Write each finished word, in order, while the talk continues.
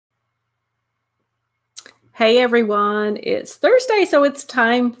Hey everyone, it's Thursday, so it's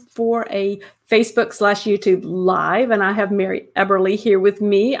time for a Facebook/YouTube Live, and I have Mary Eberle here with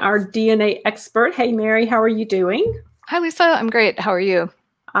me, our DNA expert. Hey Mary, how are you doing? Hi, Lisa. I'm great. How are you?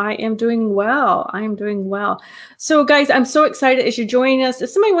 I am doing well. I am doing well. So guys, I'm so excited as you're joining us. If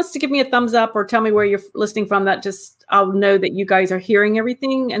somebody wants to give me a thumbs up or tell me where you're listening from, that just I'll know that you guys are hearing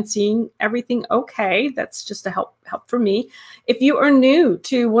everything and seeing everything okay. That's just a help for me. If you are new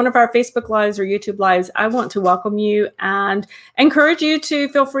to one of our Facebook Lives or YouTube Lives, I want to welcome you and encourage you to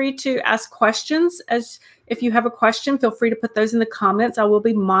feel free to ask questions. As if you have a question, feel free to put those in the comments. I will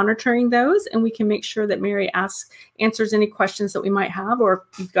be monitoring those, and we can make sure that Mary answers any questions that we might have, or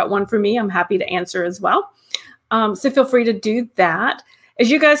if you've got one for me, I'm happy to answer as well. So feel free to do that.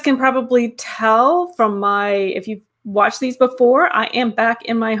 As you guys can probably tell from if you've watched these before, I am back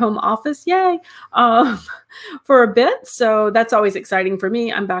in my home office, yay, for a bit. So that's always exciting for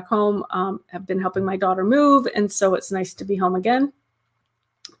me. I'm back home. I've been helping my daughter move, and so it's nice to be home again.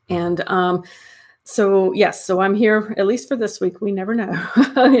 And so yes, so I'm here at least for this week. We never know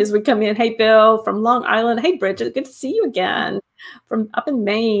as we come in. Hey, Bill from Long Island. Hey, Bridget, good to see you again from up in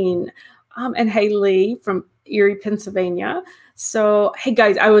Maine. And hey, Lee from Erie, Pennsylvania. So, hey,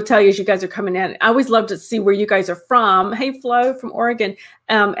 guys, I will tell you as you guys are coming in, I always love to see where you guys are from. Hey, Flo from Oregon.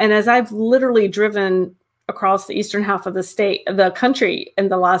 And as I've literally driven across the eastern half of the country in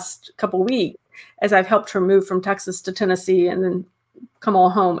the last couple of weeks, as I've helped her move from Texas to Tennessee and then come all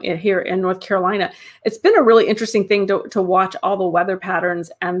home here in North Carolina. It's been a really interesting thing to watch all the weather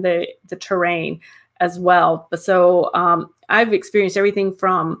patterns and the terrain as well. But so I've experienced everything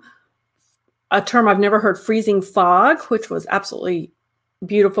from a term I've never heard, freezing fog, which was absolutely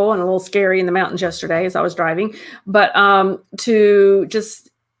beautiful and a little scary in the mountains yesterday as I was driving, but to just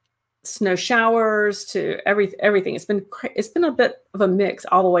snow showers, to everything. It's been a bit of a mix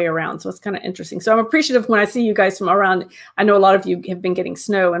all the way around. So it's kind of interesting. So I'm appreciative when I see you guys from around. I know a lot of you have been getting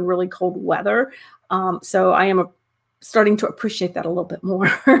snow and really cold weather. So I am starting to appreciate that a little bit more,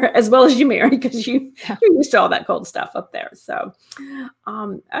 as well as you, Mary, because you're used to all that cold stuff up there. So,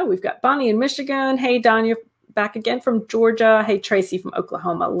 oh, we've got Bonnie in Michigan. Hey, Don, you're back again from Georgia. Hey, Tracy from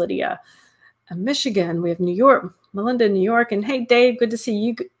Oklahoma. Lydia in Michigan. We have New York. Melinda in New York. And hey, Dave, good to see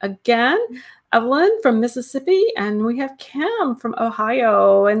you again. Evelyn from Mississippi. And we have Kim from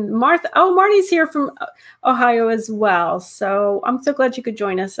Ohio. And Martha. Oh, Marty's here from Ohio as well. So I'm so glad you could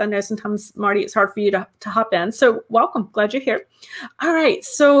join us. I know sometimes, Marty, it's hard for you to hop in. So welcome. Glad you're here. All right.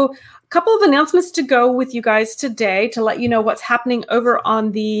 So a couple of announcements to go with you guys today to let you know what's happening over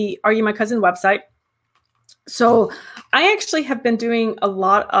on the Are You My Cousin website. So I actually have been doing a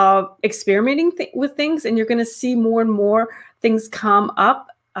lot of experimenting with things, and you're going to see more and more things come up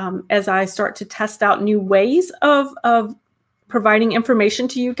as I start to test out new ways of providing information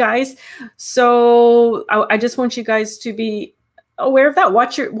to you guys. So I just want you guys to be aware of that.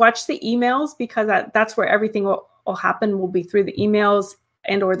 Watch the emails, because that's where everything will happen, will be through the emails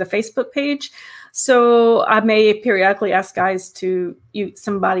and or the Facebook page. So I may periodically ask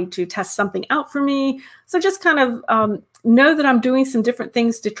somebody to test something out for me. So just kind of know that I'm doing some different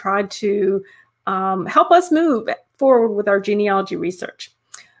things to try to help us move forward with our genealogy research.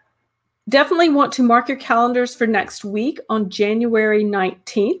 Definitely want to mark your calendars for next week on January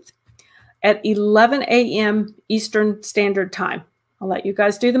 19th at 11 a.m. Eastern Standard Time. I'll let you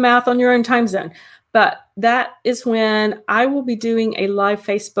guys do the math on your own time zone. But that is when I will be doing a live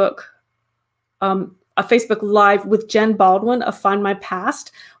Facebook Live with Jen Baldwin of Find My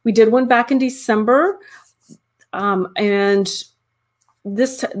Past. We did one back in December, and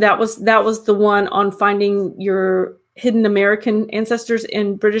that was the one on finding your hidden American ancestors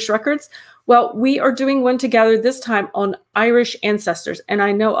in British records. Well, we are doing one together this time on Irish ancestors, and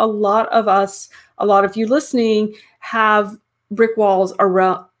I know a lot of you listening have brick walls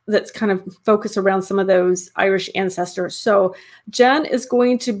around that's kind of focused around some of those Irish ancestors. So Jen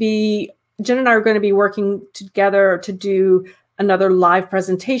and I are going to be working together to do another live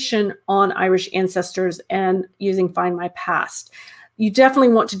presentation on Irish ancestors and using Find My Past. You definitely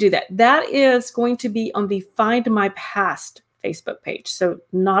want to do that. That is going to be on the Find My Past Facebook page. So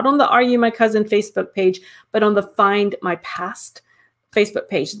not on the Are You My Cousin Facebook page, but on the Find My Past Facebook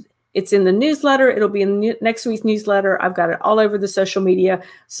page. It's in the newsletter. It'll be in next week's newsletter. I've got it all over the social media.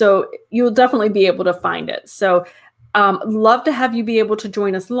 So you'll definitely be able to find it. So love to have you be able to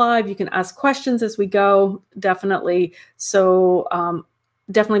join us live. You can ask questions as we go, definitely. So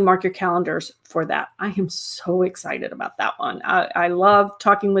definitely mark your calendars for that. I am so excited about that one. I love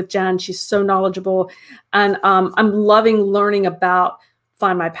talking with Jen. She's so knowledgeable. And I'm loving learning about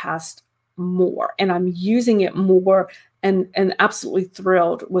Find My Past more. And I'm using it more and absolutely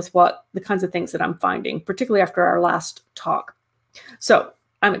thrilled with what the kinds of things that I'm finding, particularly after our last talk. So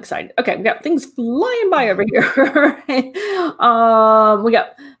I'm excited. Okay, we got things flying by over here. We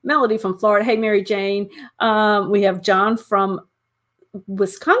got Melody from Florida. Hey, Mary Jane. We have John from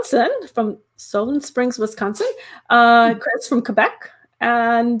Wisconsin, from Solon Springs, Wisconsin. Chris from Quebec.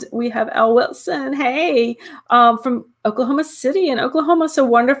 And we have Elle Wilson. Hey, from Oklahoma City in Oklahoma. So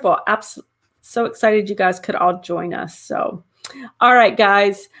wonderful. Absolutely. So excited you guys could all join us. So, all right,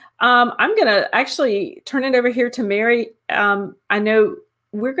 guys. I'm going to actually turn it over here to Mary. I know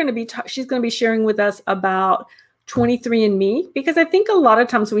we're going to be, she's going to be sharing with us about 23andMe, because I think a lot of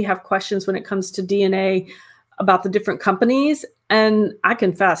times we have questions when it comes to DNA about the different companies. And I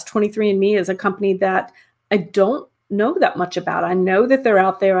confess, 23andMe is a company that I don't know that much about. I know that they're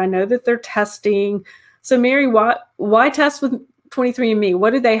out there. I know that they're testing. So Mary, why test with 23andMe?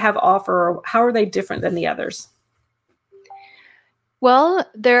 What do they have to offer, or how are they different than the others? Well,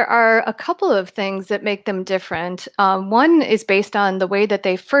 there are a couple of things that make them different. One is based on the way that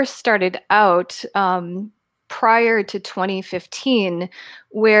they first started out prior to 2015,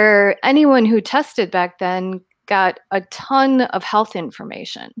 where anyone who tested back then got a ton of health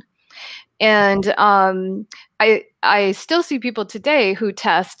information. And I still see people today who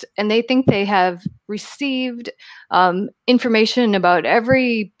test and they think they have received information about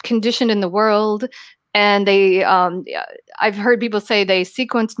every condition in the world. And I've heard people say they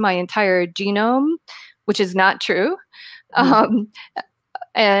sequenced my entire genome, which is not true. So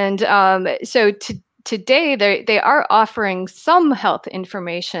today they are offering some health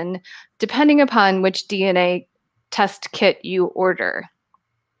information depending upon which DNA test kit you order.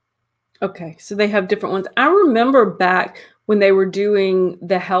 Okay, so they have different ones. I remember back when they were doing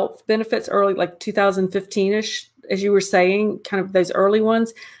the health benefits early, like 2015-ish, as you were saying, kind of those early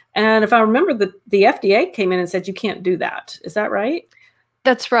ones. And if I remember, the FDA came in and said, you can't do that. Is that right?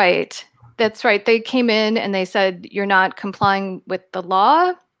 That's right. That's right. They came in and they said, you're not complying with the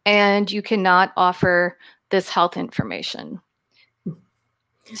law and you cannot offer this health information.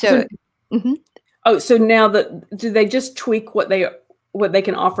 So oh, so now do they just tweak what they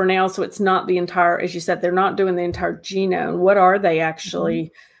can offer now? So it's not the entire, as you said, they're not doing the entire genome. What are they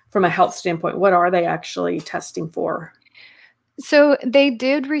actually, from a health standpoint, what are they actually testing for? So they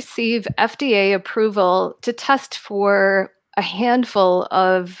did receive FDA approval to test for a handful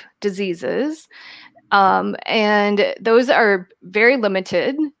of diseases, and those are very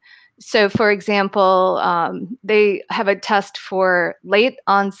limited. So, for example, they have a test for late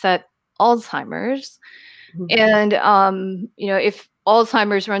onset Alzheimer's, and if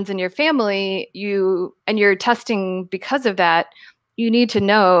Alzheimer's runs in your family, and you're testing because of that, you need to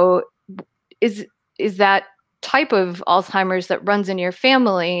know is that type of Alzheimer's that runs in your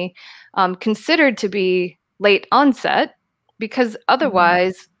family considered to be late onset, because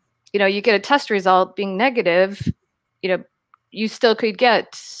otherwise, you get a test result being negative, you still could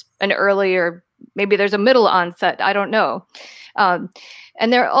get an early, or maybe there's a middle onset, I don't know. And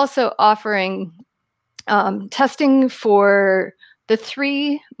they're also offering testing for the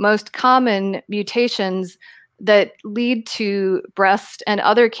 3 most common mutations that lead to breast and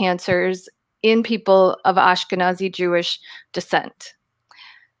other cancers in people of Ashkenazi Jewish descent.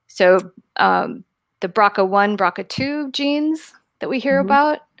 So the BRCA1, BRCA2 genes that we hear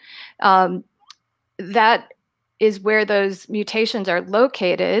about, that is where those mutations are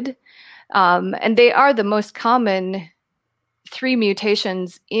located. And they are the most common 3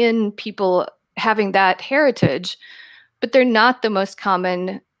 mutations in people having that heritage, but they're not the most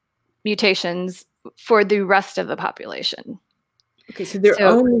common mutations for the rest of the population. Okay, so they're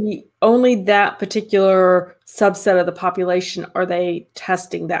only that particular subset of the population are they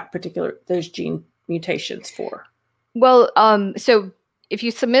testing those gene mutations for? Well, so if you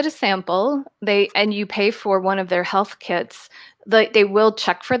submit a sample, and you pay for one of their health kits, they will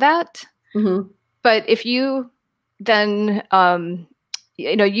check for that. But if you then,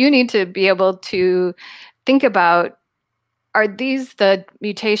 you need to be able to think about, are these the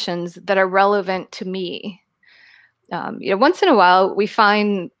mutations that are relevant to me? Once in a while, we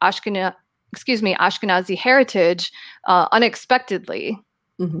find Ashkenazi heritage unexpectedly.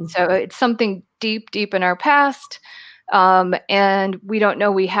 So it's something deep, deep in our past, and we don't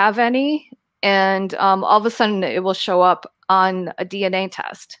know we have any. And all of a sudden, it will show up on a DNA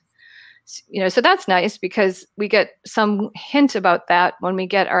test. So that's nice because we get some hint about that when we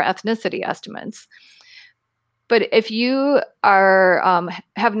get our ethnicity estimates. But if you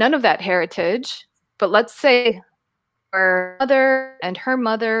have none of that heritage, but let's say your mother and her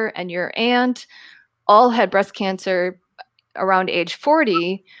mother and your aunt all had breast cancer around age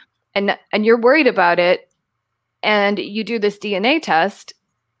 40, and you're worried about it, and you do this DNA test,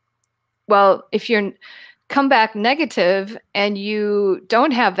 well, if you're come back negative and you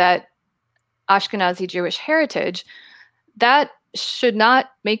don't have that Ashkenazi Jewish heritage, that should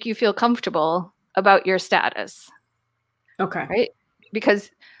not make you feel comfortable about your status. Okay. Right?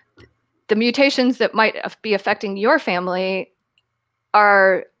 Because the mutations that might be affecting your family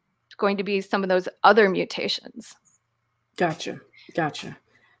are going to be some of those other mutations. Gotcha.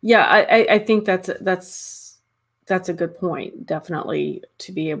 Yeah, I think that's a good point, definitely,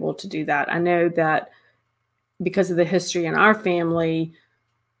 to be able to do that. I know that because of the history in our family,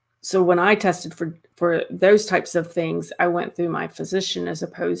 so when I tested for those types of things, I went through my physician as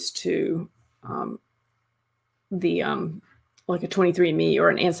opposed to like a 23andMe or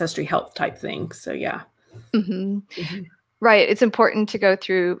an Ancestry Health type thing. So yeah. Right. It's important to go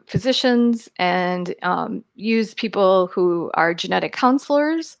through physicians and use people who are genetic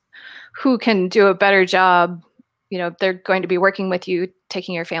counselors who can do a better job. They're going to be working with you,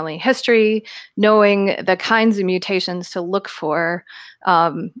 taking your family history, knowing the kinds of mutations to look for,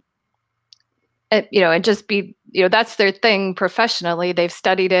 and just be, that's their thing professionally. They've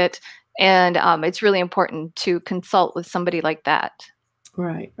studied it, and it's really important to consult with somebody like that.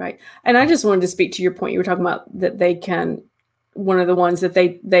 Right. And I just wanted to speak to your point. You were talking about that they can, one of the ones that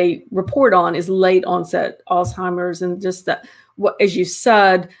they report on is late onset Alzheimer's, and just that, what, as you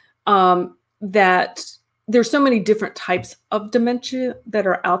said, that there's so many different types of dementia that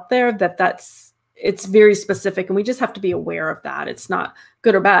are out there it's very specific, and we just have to be aware of that. It's not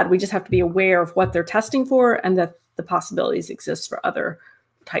good or bad. We just have to be aware of what they're testing for, and that the possibilities exist for other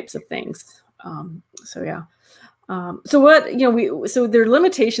types of things. So yeah. So what, so there are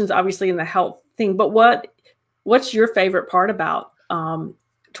limitations obviously in the health thing, but what's your favorite part about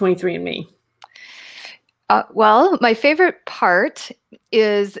 23andMe? Well, my favorite part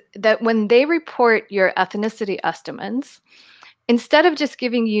is that when they report your ethnicity estimates, instead of just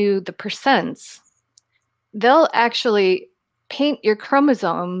giving you the percents, they'll actually paint your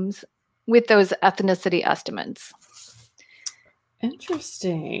chromosomes with those ethnicity estimates.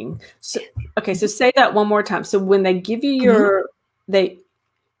 Interesting. So, okay, so say that one more time. So when they give you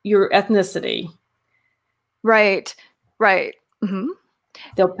your ethnicity, right.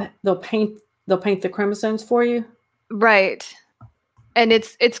 They'll paint the chromosomes for you. Right. And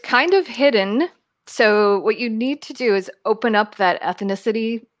it's kind of hidden. So what you need to do is open up that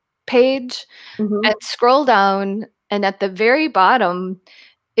ethnicity page and scroll down, and at the very bottom,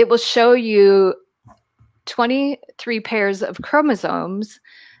 it will show you 23 pairs of chromosomes,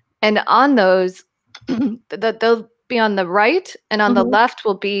 and on those, they'll be on the right, and on the left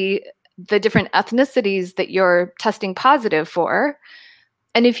will be the different ethnicities that you're testing positive for.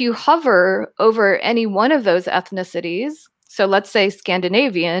 And if you hover over any one of those ethnicities, so let's say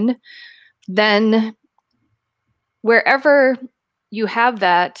Scandinavian, then wherever you have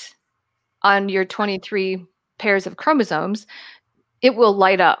that on your 23 pairs of chromosomes, it will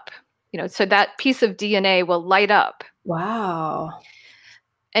light up. So that piece of DNA will light up. Wow.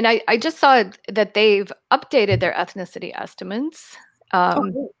 And I just saw that they've updated their ethnicity estimates.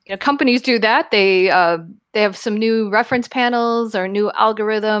 Companies do that. They have some new reference panels or new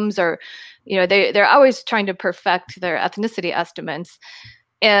algorithms, or they're always trying to perfect their ethnicity estimates.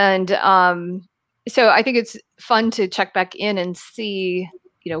 And so I think it's fun to check back in and see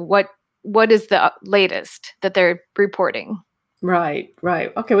what is the latest that they're reporting. Right.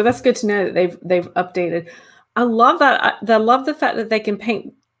 Okay, well, that's good to know that they've updated. I love that. I love the fact that they can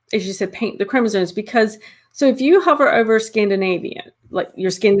paint, as you said, paint the chromosomes, because so if you hover over Scandinavian, like your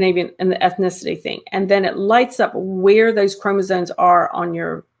Scandinavian and the ethnicity thing, and then it lights up where those chromosomes are on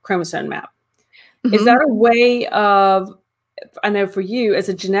your chromosome map. Is that a way of, I know for you as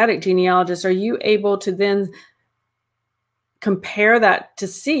a genetic genealogist, are you able to then compare that to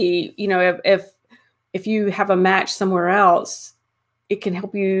see, if you have a match somewhere else, it can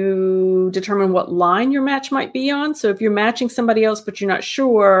help you determine what line your match might be on. So if you're matching somebody else, but you're not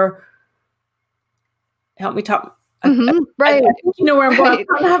sure, help me talk. Right. I think you know where I'm going.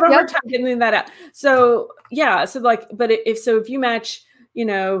 I'm having a hard time getting that out. So yeah. So like, but if you match,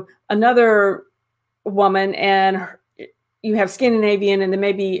 another woman and you have Scandinavian, and then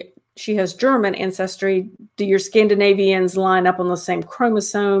maybe she has German ancestry, do your Scandinavians line up on the same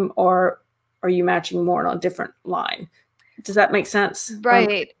chromosome, or are you matching more on a different line? Does that make sense?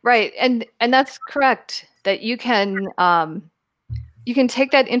 Right. And that's correct, that you can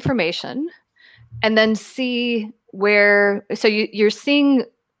take that information and then see where, so you're seeing,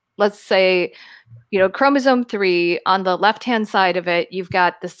 let's say, chromosome 3 on the left-hand side of it, you've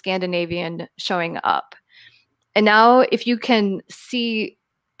got the Scandinavian showing up. And now if you can see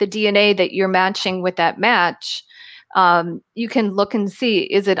the DNA that you're matching with that match, you can look and see,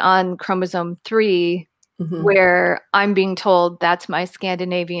 is it on chromosome 3 where I'm being told that's my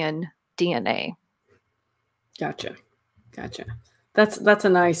Scandinavian DNA? Gotcha. Gotcha. That's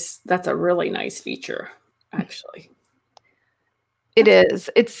a really nice feature, actually. It is.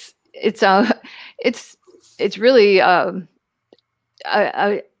 It's really a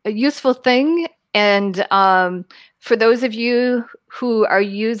useful thing. And for those of you who are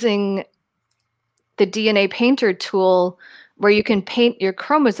using the DNA painter tool, where you can paint your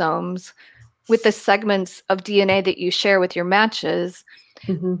chromosomes with the segments of DNA that you share with your matches,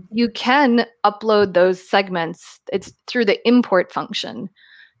 you can upload those segments. It's through the import function.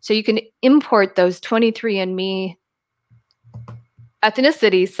 So you can import those 23andMe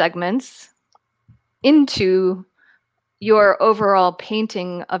ethnicity segments into your overall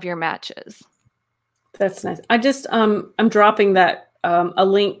painting of your matches. That's nice. I just I'm dropping that a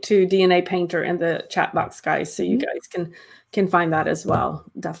link to DNA Painter in the chat box, guys, so you guys can find that as well.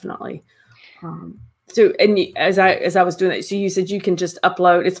 Definitely. So, and as I was doing that, so you said you can just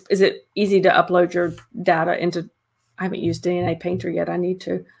upload. Is it easy to upload your data into? I haven't used DNA Painter yet. I need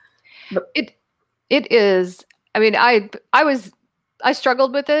to. But it is. I mean, I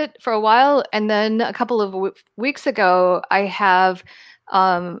struggled with it for a while, and then a couple of weeks ago, I have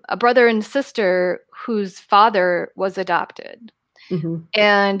a brother and sister whose father was adopted,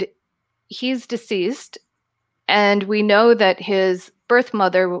 and he's deceased, and we know that his birth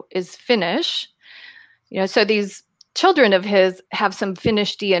mother is Finnish. So these children of his have some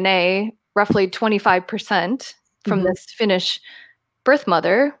Finnish DNA, roughly 25% from this Finnish birth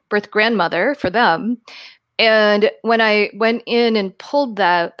grandmother for them. And when I went in and pulled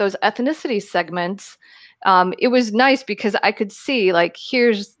those ethnicity segments, it was nice because I could see, like,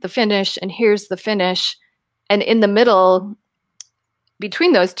 here's the Finnish and here's the Finnish. And in the middle,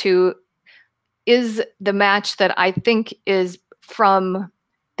 between those two, is the match that I think is from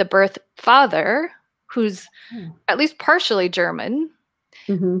the birth father, who's at least partially German.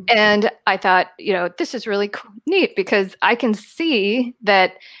 And I thought, this is really neat because I can see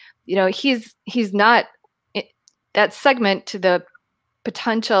that, he's not that segment to the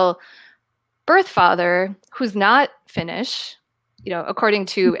potential birth father who's not Finnish, according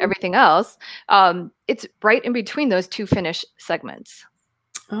to everything else. It's right in between those two Finnish segments.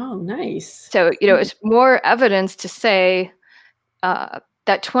 Oh, nice. So, it's more evidence to say that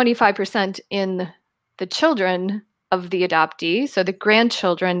 25% in the children of the adoptee, so the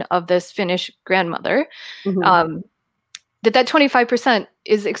grandchildren of this Finnish grandmother, that 25%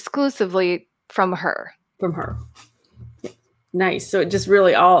 is exclusively from her. From her. Nice. So it just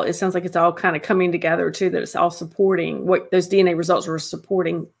really it sounds like it's all kind of coming together too, that it's all supporting what those DNA results were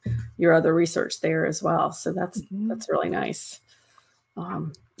supporting your other research there as well. So that's really nice.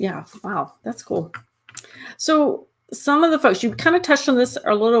 Yeah. Wow. That's cool. So some of the folks, you kind of touched on this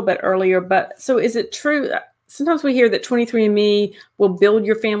a little bit earlier, but so is it true that sometimes we hear that 23andMe will build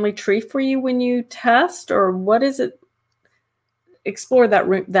your family tree for you when you test, or what is it? Explore that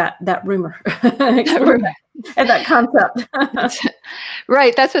rumor. Explore that concept.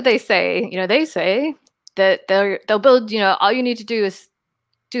 Right. That's what they say. They say that they'll build, all you need to do is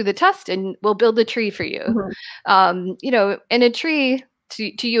do the test and we'll build a tree for you. And a tree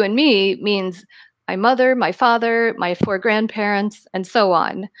to you and me means my mother, my father, my 4 grandparents, and so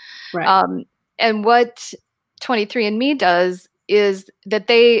on. Right. And what 23andMe does is that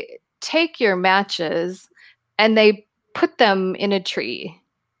they take your matches and they put them in a tree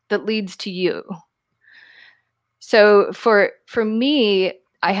that leads to you. So for me,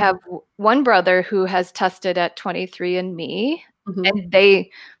 I have one brother who has tested at 23andMe, and they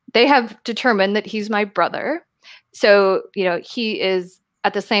have determined that he's my brother. So, he is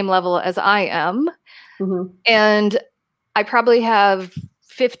at the same level as I am. And I probably have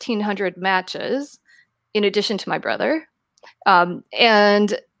 1,500 matches in addition to my brother.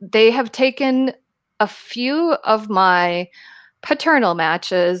 And they have taken a few of my paternal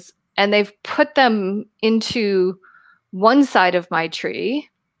matches and they've put them into one side of my tree.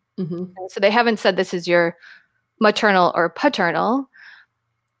 So they haven't said this is your maternal or paternal.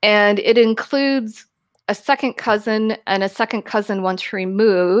 And it includes a second cousin and a second cousin once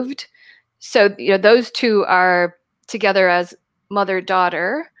removed. So, those two are together as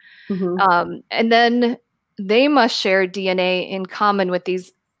mother-daughter. And then they must share DNA in common with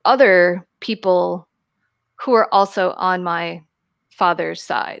these other people who are also on my father's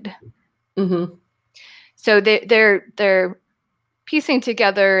side. So they're piecing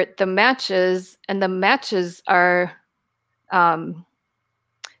together the matches, and the matches are in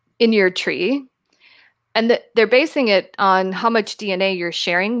your tree. And they're basing it on how much DNA you're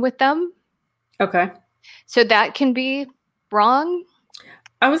sharing with them. Okay. So that can be wrong.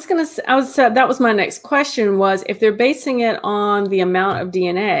 I was that was my next question, was if they're basing it on the amount of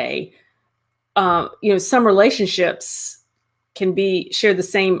DNA, you know, some relationships can share the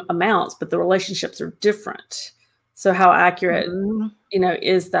same amounts, but the relationships are different. So how accurate, you know,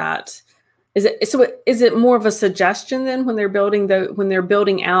 is that? Is it more of a suggestion then when they're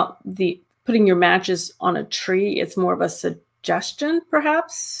building out putting your matches on a tree? It's more of a suggestion,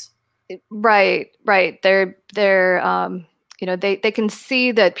 perhaps. Right. They're you know, they can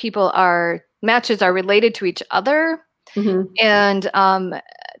see that matches are related to each other, and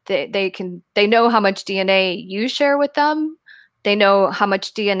they know how much DNA you share with them. They know how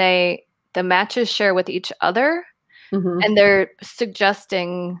much DNA the matches share with each other, and they're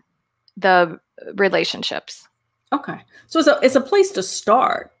suggesting the relationships. Okay, so it's a place to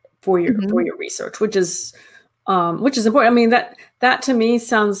start for your research, which is important. I mean, that to me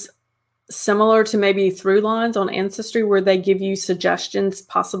sounds similar to maybe through lines on Ancestry, where they give you suggestions,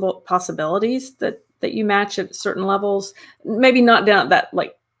 possibilities that you match at certain levels. Maybe not down at that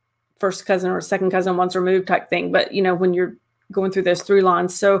like first cousin or second cousin once removed type thing, but you know, when you're going through those through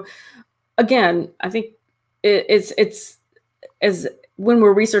lines. So again, I think it's as when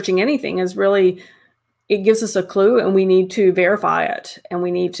we're researching anything, is really, it gives us a clue and we need to verify it. And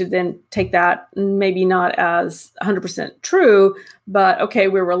we need to then take that, maybe not as 100% true, but okay,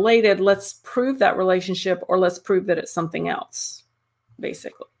 we're related. Let's prove that relationship, or let's prove that it's something else,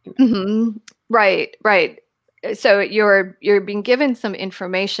 basically. You know? Right. So you're being given some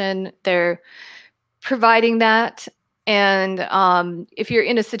information. They're providing that. And if you're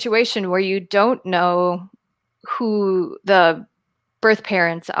in a situation where you don't know who the birth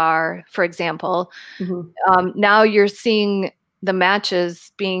parents are, for example, now you're seeing the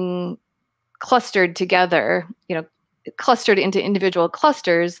matches being clustered together, you know, clustered into individual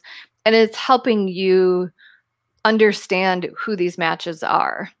clusters, and it's helping you understand who these matches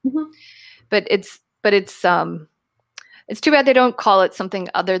are. But it's too bad they don't call it something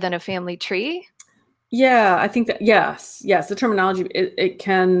other than a family tree. Yeah, I think that, yes, the terminology, it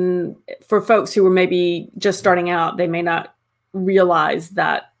can, for folks who are maybe just starting out, they may not realize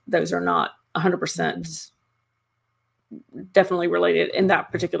that those are not 100% definitely related in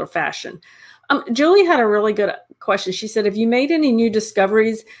that particular fashion. Julie had a really good question. She said, have you made any new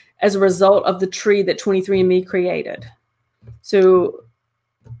discoveries as a result of the tree that 23andMe created? So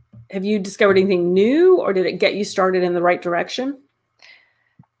have you discovered anything new, or did it get you started in the right direction?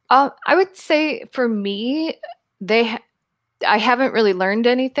 I would say for me, I haven't really learned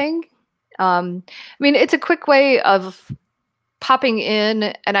anything. I mean, it's a quick way of popping in,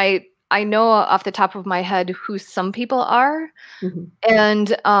 and I know off the top of my head who some people are,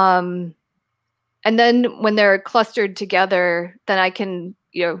 and then when they're clustered together, then I can,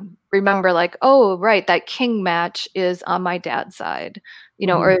 you know, remember like, oh, right, that King match is on my dad's side, you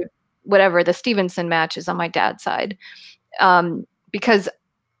know, or whatever, the Stevenson match is on my dad's side, because,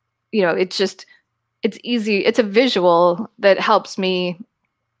 you know, it's easy. It's a visual that helps me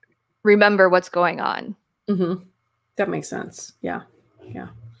remember what's going on. That makes sense. Yeah.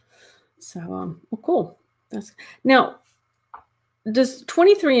 So, well, cool. Now, does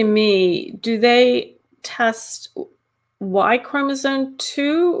 23andMe, do they test Y chromosome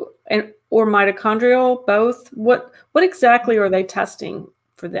too, or mitochondrial, both? What exactly are they testing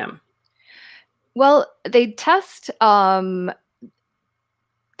for them? Well, they test, the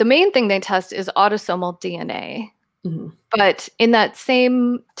main thing they test is autosomal DNA. But in that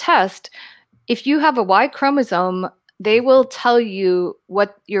same test, if you have a Y chromosome, they will tell you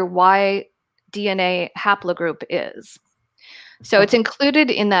what your Y DNA haplogroup is. So it's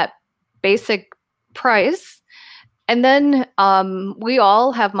included in that basic price. And then we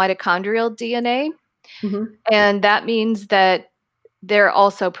all have mitochondrial DNA. And that means that they're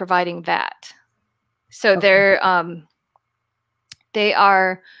also providing that. So they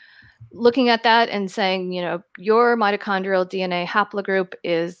are looking at that and saying, you know, your mitochondrial DNA haplogroup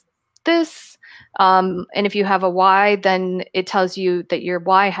is this. And if you have a Y, then it tells you that your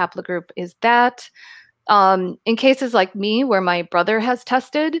Y haplogroup is that. In cases like me, where my brother has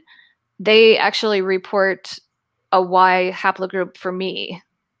tested, they actually report a Y haplogroup for me.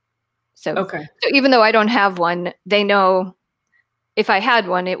 So even though I don't have one, they know if I had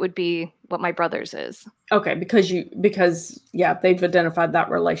one, it would be what my brother's is. Okay, because they've identified that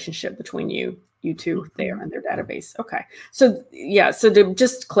relationship between you two there in their database. Okay, so so to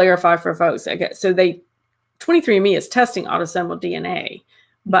just clarify for folks, I guess, so 23andMe is testing autosomal DNA,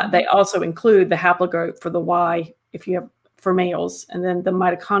 but they also include the haplogroup for the Y if you have for males, and then the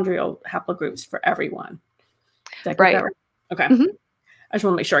mitochondrial haplogroups for everyone. Did I get that right? Okay. I just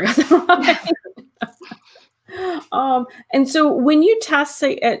want to make sure I got that right. And so when you test,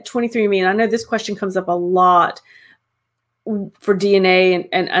 say, at 23andMe, and I know this question comes up a lot for DNA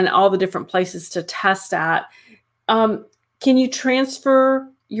and all the different places to test at, can you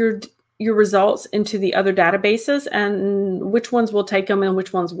transfer your results into the other databases, and which ones will take them and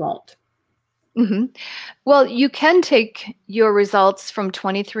which ones won't? Mm-hmm. Well, you can take your results from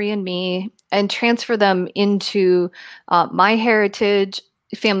 23andMe and transfer them into MyHeritage,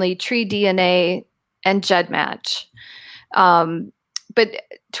 Family Tree DNA, and GEDmatch. But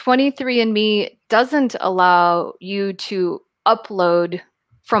 23andMe doesn't allow you to upload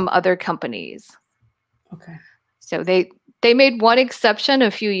from other companies. Okay. So they made one exception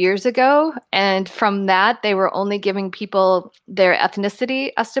a few years ago, and from that, they were only giving people their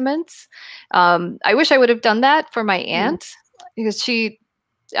ethnicity estimates. I wish I would have done that for my aunt, because she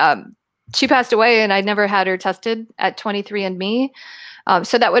passed away, and I never had her tested at 23andMe.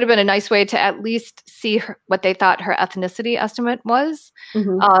 So that would have been a nice way to at least see what they thought her ethnicity estimate was.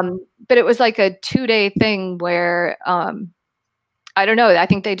 But it was like a 2-day thing where, I don't know, I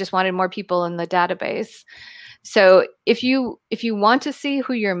think they just wanted more people in the database. So if you want to see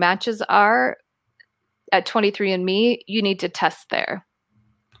who your matches are at 23andMe, you need to test there.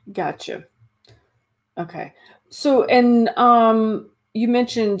 Gotcha. Okay. So, and you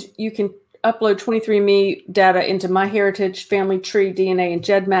mentioned you can upload 23andMe data into MyHeritage, Family Tree, DNA, and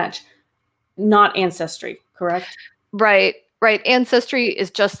GEDmatch, not Ancestry, correct? Right. Ancestry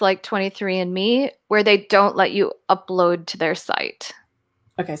is just like 23andMe, where they don't let you upload to their site.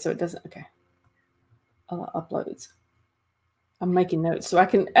 Okay, so it doesn't. Okay. Uploads. I'm making notes so I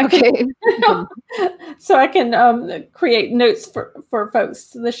can. Okay. So I can create notes for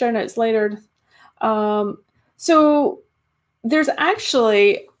folks, the show notes later. So there's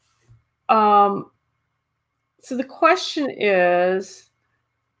actually. So the question is,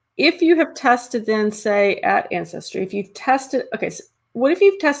 if you have tested, then say at Ancestry, if you've tested, okay, so what if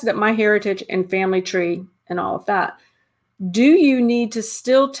you've tested at MyHeritage and Family Tree and all of that? Do you need to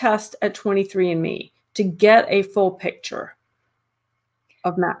still test at 23andMe to get a full picture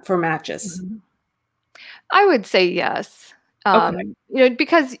of for matches? I would say yes. Okay.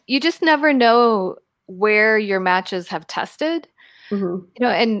 Because you just never know where your matches have tested.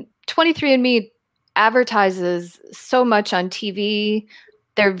 And 23andMe advertises so much on TV.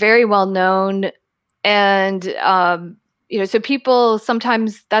 They're very well known. And, so people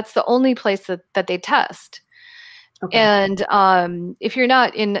sometimes that's the only place that they test. Okay. And if you're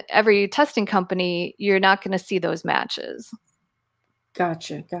not in every testing company, you're not going to see those matches.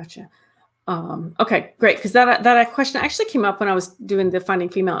 Gotcha. Okay, great. Because that question actually came up when I was doing the Finding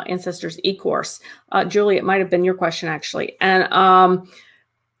Female Ancestors e-course. Julie, it might have been your question actually. And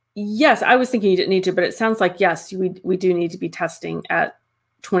yes, I was thinking you didn't need to, but it sounds like, yes, we do need to be testing at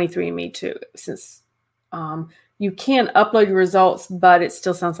 23andMe too, since you can upload your results, but it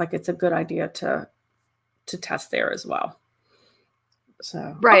still sounds like it's a good idea to test there as well.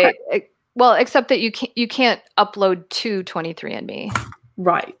 So right. Okay. Well, except that you can't upload to 23andMe.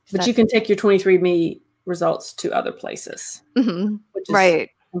 Right. But you can take your 23andMe results to other places, which is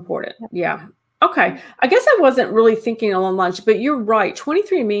important. Yeah. Okay. I guess I wasn't really thinking along lunch, but you're right.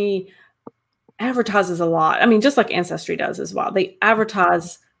 23andMe advertises a lot. I mean, just like Ancestry does as well. They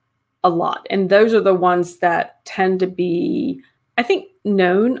advertise a lot. And those are the ones that tend to be, I think,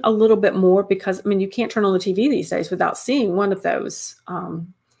 known a little bit more because, I mean, you can't turn on the TV these days without seeing one of those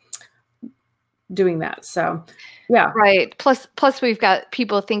doing that. So, yeah. Right. Plus we've got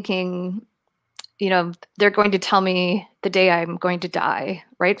people thinking, they're going to tell me the day I'm going to die,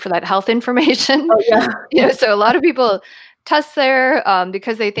 right? For that health information. Oh, yeah. So a lot of people test there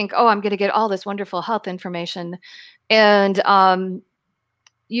because they think, oh, I'm going to get all this wonderful health information. And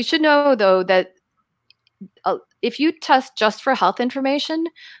you should know, though, that if you test just for health information,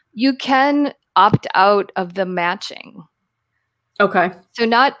 you can opt out of the matching. Okay. So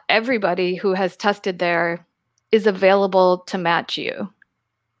not everybody who has tested there is available to match you.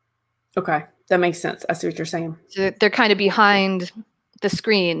 Okay. That makes sense. I see what you're saying. So they're kind of behind the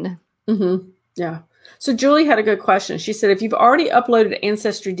screen. Yeah. So Julie had a good question. She said, if you've already uploaded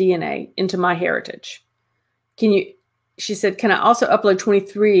Ancestry DNA into MyHeritage, she said, can I also upload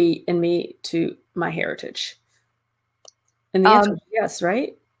 23andMe to MyHeritage? And the answer is yes,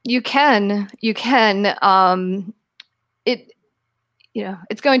 right? You can.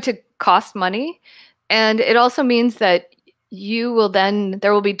 It's going to cost money. And it also means that there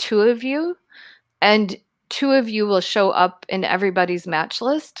will be two of you, and two of you will show up in everybody's match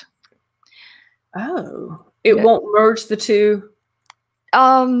list. Oh, it won't merge the two?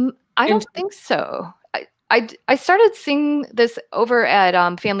 I don't think so. I started seeing this over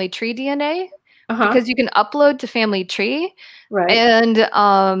at Family Tree DNA, Uh-huh. because you can upload to Family Tree. Right.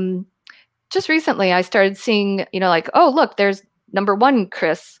 And just recently I started seeing, like, oh, look, there's number 1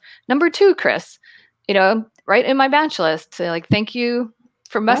 Chris, number 2 Chris, right in my match list. So, like, thank you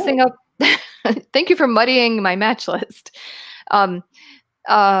for messing Right. up. Thank you for muddying my match list. Um,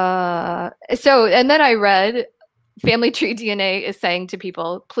 and then I read Family Tree DNA is saying to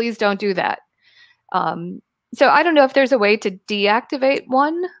people, please don't do that. So I don't know if there's a way to deactivate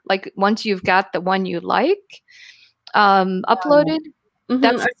one, like once you've got the one you like uploaded. Mm-hmm.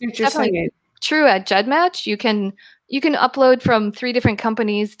 That's I see what you're definitely saying. true at GEDmatch. You can upload from 3 different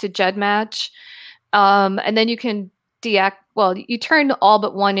companies to GEDmatch, and then you can you turn all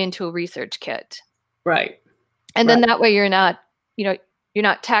but one into a research kit. Right. And Right. then that way you're not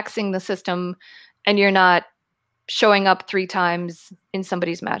taxing the system, and you're not showing up 3 times in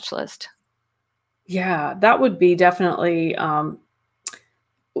somebody's match list. Yeah, that would be definitely,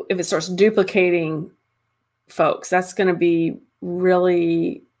 if it starts duplicating folks, that's going to be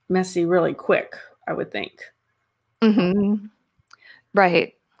really messy really quick, I would think. Mm-hmm.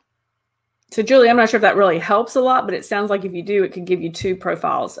 Right. So, Julie, I'm not sure if that really helps a lot, but it sounds like if you do, it could give you 2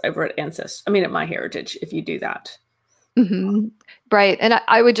 profiles over at Ancestry. I mean, at MyHeritage, if you do that. Mm-hmm. Right. And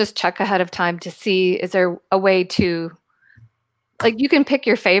I would just check ahead of time to see, is there a way to, like, you can pick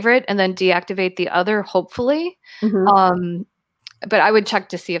your favorite and then deactivate the other, hopefully. Mm-hmm. But I would check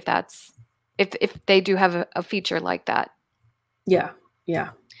to see if if they do have a feature like that. Yeah.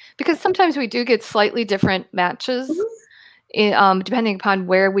 Yeah. Because sometimes we do get slightly different matches, depending upon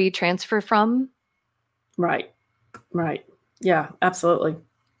where we transfer from. Right. Right. Yeah, absolutely.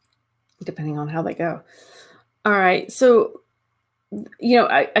 Depending on how they go. All right. So,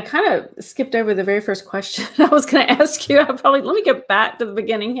 I kind of skipped over the very first question I was going to ask you. Let me get back to the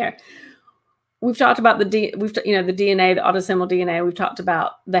beginning here. We've talked about the DNA, the autosomal DNA. We've talked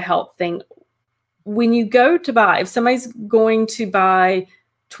about the health thing. When you go to buy, if somebody's going to buy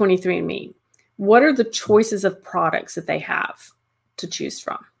 23andMe, what are the choices of products that they have to choose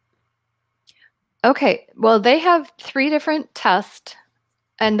from? Okay. Well, they have 3 different tests.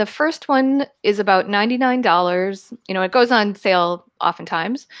 And the first one is about $99. It goes on sale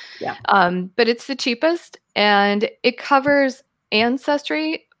oftentimes. Yeah. But it's the cheapest, and it covers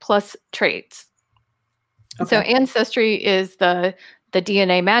ancestry plus traits. Okay. So ancestry is the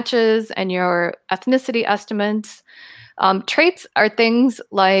DNA matches and your ethnicity estimates. Traits are things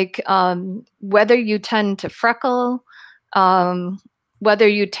like whether you tend to freckle, whether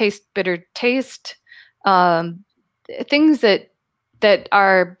you taste bitter taste, things that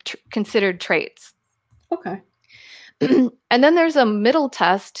are considered traits. Okay. And then there's a middle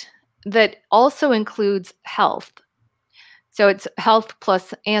test that also includes health. So it's health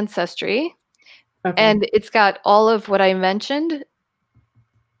plus ancestry. Okay. And it's got all of what I mentioned,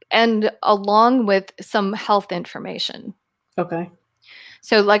 and along with some health information. Okay.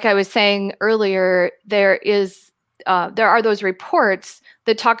 So like I was saying earlier, there are those reports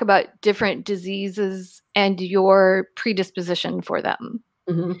that talk about different diseases and your predisposition for them.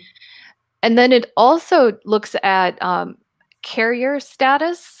 Mm-hmm. And then it also looks at carrier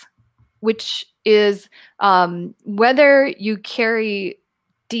status, which is whether you carry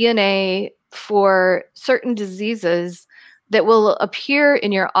DNA for certain diseases that will appear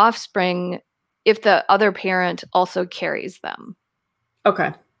in your offspring if the other parent also carries them.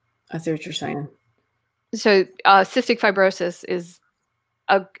 Okay. I see what you're saying. So cystic fibrosis is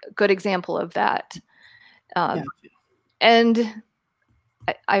a good example of that. Yeah. And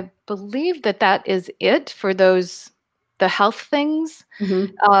I believe that is it for the health things.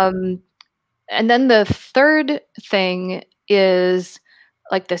 Mm-hmm. And then the third thing is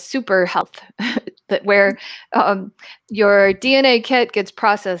like the super health, where your DNA kit gets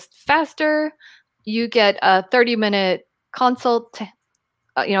processed faster. You get a 30-minute consult,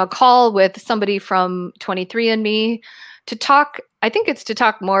 a call with somebody from 23andMe to talk. I think it's to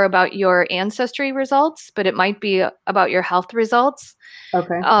talk more about your ancestry results, but it might be about your health results.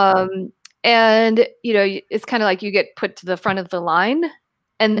 Okay. And it's kind of like you get put to the front of the line,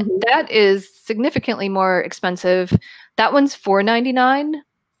 and mm-hmm. that is significantly more expensive. That one's $4.99.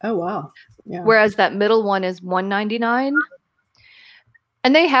 Oh wow! Yeah. Whereas that middle one is $1.99.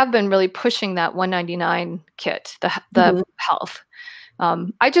 And they have been really pushing that $1.99 kit, the mm-hmm. health.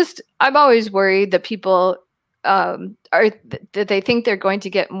 I'm always worried that people that they think they're going to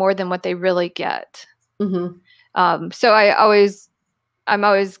get more than what they really get. Mm-hmm. So I'm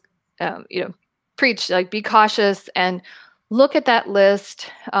always preach, like, be cautious and look at that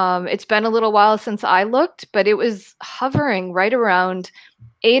list. It's been a little while since I looked, but it was hovering right around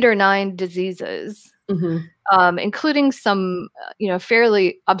 8 or 9 diseases. Mm-hmm. including some,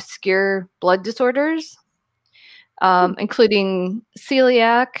 fairly obscure blood disorders, including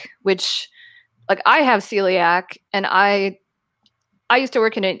celiac, which, like, I have celiac, and I used to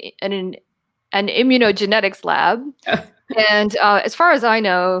work in an immunogenetics lab. And as far as I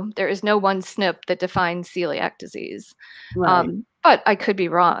know, there is no one SNP that defines celiac disease. Right. But I could be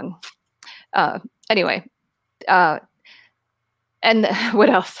wrong. Anyway, and what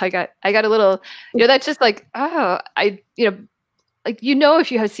else? I got a little, that's just like, like, if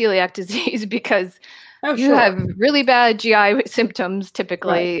you have celiac disease because you have really bad GI symptoms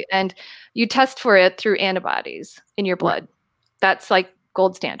typically, right. and you test for it through antibodies in your blood. Right. That's like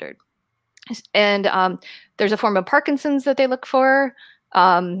gold standard. And there's a form of Parkinson's that they look for.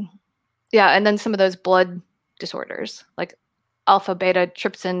 And then some of those blood disorders like alpha, beta,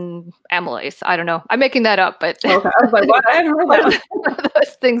 trypsin, amylase. I don't know. I'm making that up, but okay. I was like, what? I haven't heard that. One of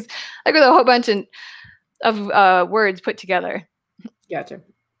those things, like with a whole bunch of words put together. Gotcha.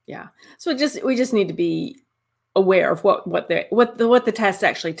 Yeah. So we just need to be aware of what the test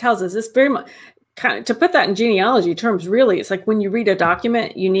actually tells us. It's very much kind of, to put that in genealogy terms, really, it's like when you read a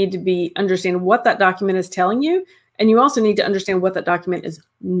document, you need to understand what that document is telling you, and you also need to understand what that document is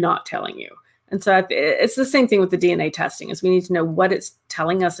not telling you. And so it's the same thing with the DNA testing, is we need to know what it's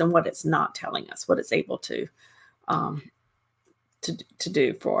telling us and what it's not telling us, what it's able to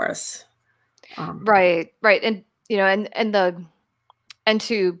do for us. Right. And and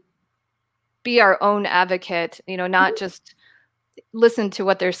to be our own advocate, not just listen to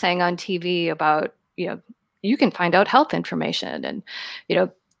what they're saying on TV about, you can find out health information. And,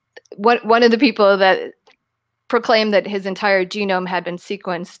 one of the people that proclaimed that his entire genome had been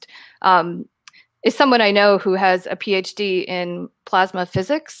sequenced is someone I know who has a PhD in plasma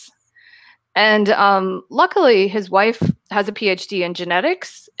physics. And luckily, his wife has a PhD in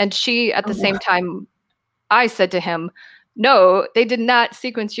genetics. And she, at the same time, I said to him, no, they did not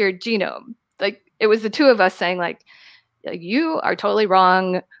sequence your genome. Like, it was the two of us saying, like, you are totally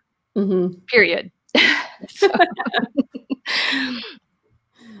wrong, period.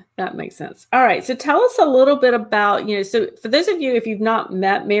 That makes sense. All right. So tell us a little bit about, so for those of you, if you've not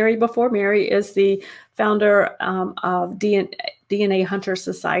met Mary before, Mary is the founder of DNA Hunters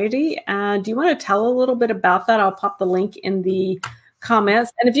Society. And do you want to tell a little bit about that? I'll pop the link in the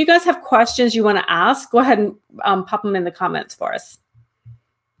comments. And if you guys have questions you want to ask, go ahead and pop them in the comments for us.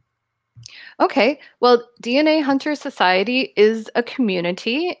 Okay, well, DNA Hunter Society is a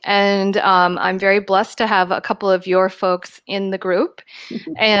community, and I'm very blessed to have a couple of your folks in the group.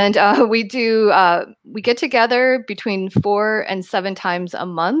 And we get together between 4 and 7 times a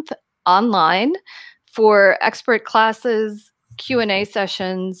month online for expert classes, Q&A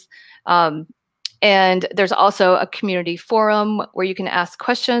sessions, and there's also a community forum where you can ask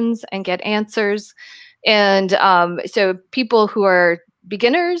questions and get answers. And so people who are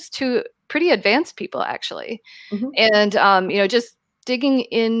beginners to pretty advanced people, actually. And, just digging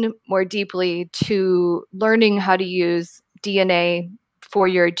in more deeply to learning how to use DNA for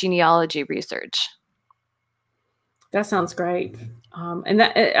your genealogy research. That sounds great. And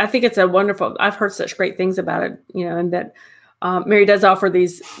I think it's a wonderful, I've heard such great things about it, and that Mary does offer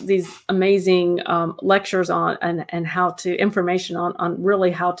these amazing lectures on and information on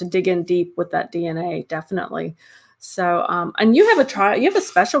really how to dig in deep with that DNA, definitely. So, and you have a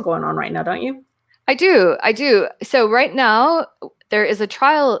special going on right now, don't you? I do. So right now there is a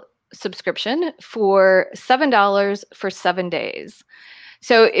trial subscription for $7 for 7 days.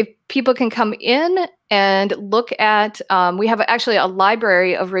 So if people can come in and look at, we have actually a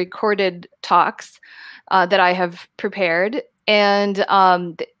library of recorded talks that I have prepared, and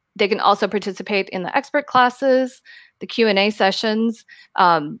they can also participate in the expert classes, the Q&A sessions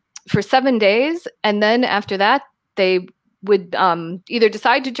for 7 days. And then after that, they would either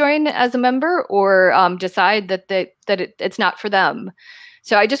decide to join as a member or decide that it's not for them.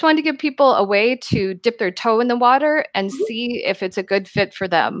 So I just wanted to give people a way to dip their toe in the water and see if it's a good fit for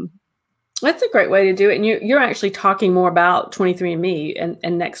them. That's a great way to do it. And you're actually talking more about 23andMe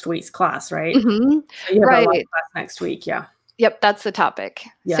in next week's class, right? So you have a live class next week, yeah. Yep, that's the topic.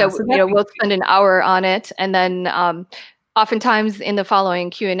 Yeah, so we'll spend an hour on it, and then oftentimes in the following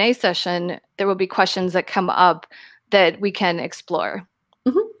Q&A session, there will be questions that come up that we can explore.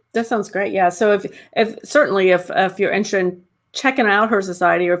 That sounds great. Yeah. So if you're interested in checking out her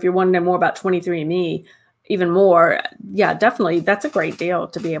society, or if you're wanting to know more about 23andMe even more, yeah, definitely. That's a great deal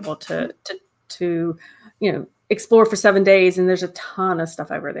to be able to explore for 7 days. And there's a ton of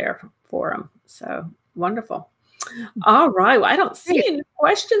stuff over there for them. So wonderful. All right. Well, I don't see any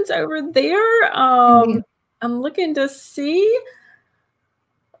questions over there. I'm looking to see.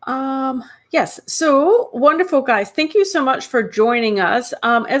 Yes. So wonderful, guys. Thank you so much for joining us.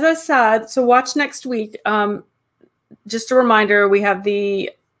 As I said, so watch next week. Just a reminder, we have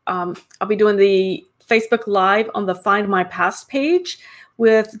the, I'll be doing the Facebook Live on the Find My Past page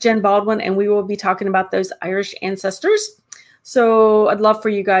with Jen Baldwin, and we will be talking about those Irish ancestors. So I'd love for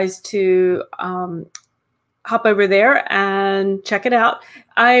you guys to hop over there and check it out.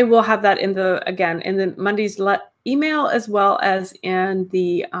 I will have that in the, again, in the Monday's email, as well as in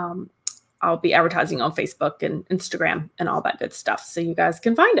the, I'll be advertising on Facebook and Instagram and all that good stuff, so you guys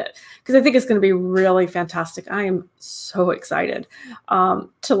can find it, because I think it's going to be really fantastic. I am so excited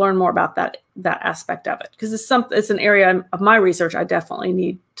to learn more about that aspect of it, because it's an area of my research I definitely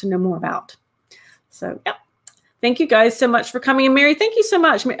need to know more about. So yeah. Thank you guys so much for coming. And Mary, thank you so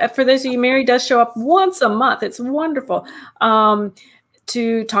much. For those of you, Mary does show up once a month. It's wonderful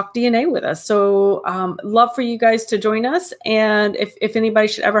to talk DNA with us. So love for you guys to join us. And if anybody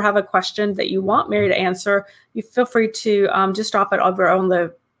should ever have a question that you want Mary to answer, you feel free to just drop it over on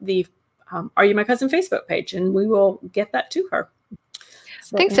the Are You My Cousin Facebook page, and we will get that to her.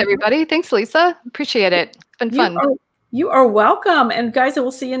 So, thanks, everybody. Thanks, Lisa. Appreciate it. It's been fun. You are welcome. And guys, I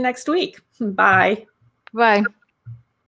will see you next week. Bye. Bye.